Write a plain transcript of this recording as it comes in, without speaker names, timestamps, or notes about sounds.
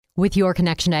With your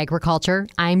connection to agriculture,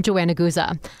 I'm Joanna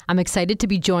Guza. I'm excited to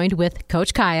be joined with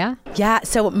Coach Kiah. Yeah,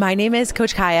 so my name is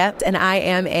Coach Kiah, and I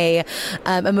am a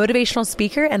motivational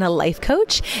speaker and a life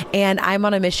coach, and I'm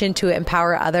on a mission to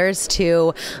empower others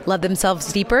to love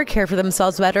themselves deeper, care for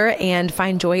themselves better, and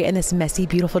find joy in this messy,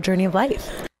 beautiful journey of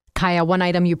life. Kiah, one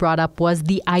item you brought up was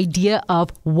the idea of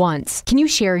once. Can you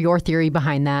share your theory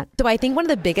behind that? So I think one of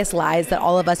the biggest lies that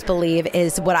all of us believe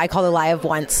is what I call the lie of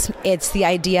once. It's the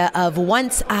idea of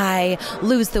once I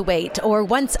lose the weight, or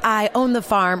once I own the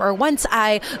farm, or once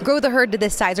I grow the herd to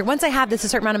this size, or once I have this a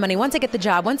certain amount of money, once I get the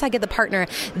job, once I get the partner,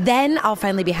 then I'll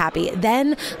finally be happy.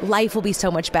 Then life will be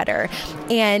so much better.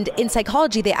 And in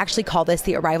psychology, they actually call this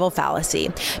the arrival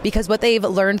fallacy, because what they've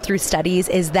learned through studies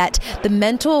is that the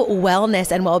mental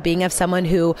wellness and well-being of someone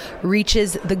who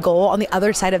reaches the goal on the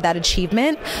other side of that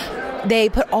achievement, they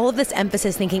put all of this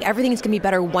emphasis thinking everything's going to be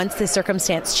better once the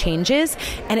circumstance changes,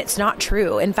 and it's not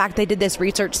true. In fact, they did this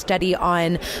research study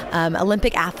on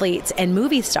Olympic athletes and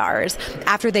movie stars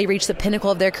after they reached the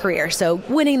pinnacle of their career, so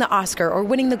winning the Oscar or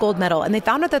winning the gold medal, and they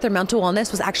found out that their mental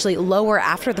wellness was actually lower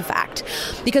after the fact,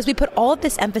 because we put all of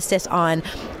this emphasis on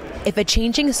if a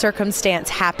changing circumstance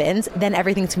happens, then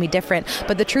everything's going to be different.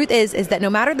 But the truth is that no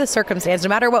matter the circumstance, no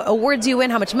matter what awards you win,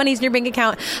 how much money's in your bank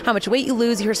account, how much weight you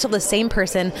lose, you're still the same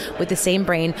person with the same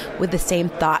brain, with the same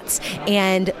thoughts.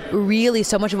 And really,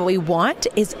 so much of what we want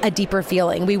is a deeper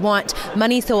feeling. We want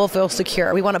money so we'll feel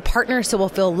secure. We want a partner so we'll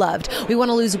feel loved. We want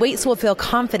to lose weight so we'll feel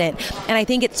confident. And I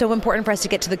think it's so important for us to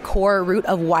get to the core root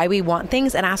of why we want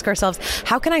things and ask ourselves,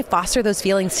 how can I foster those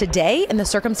feelings today in the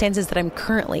circumstances that I'm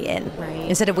currently in,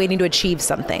 instead of waiting to achieve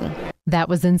something. That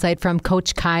was insight from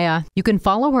Coach Kiah. You can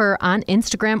follow her on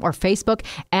Instagram or Facebook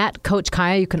at Coach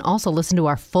Kiah. You can also listen to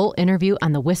our full interview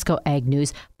on the Wisco Ag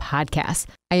News podcast.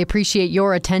 I appreciate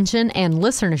your attention and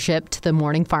listenership to the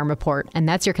Morning Farm Report. And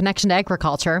that's your connection to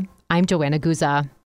agriculture. I'm Joanna Guza.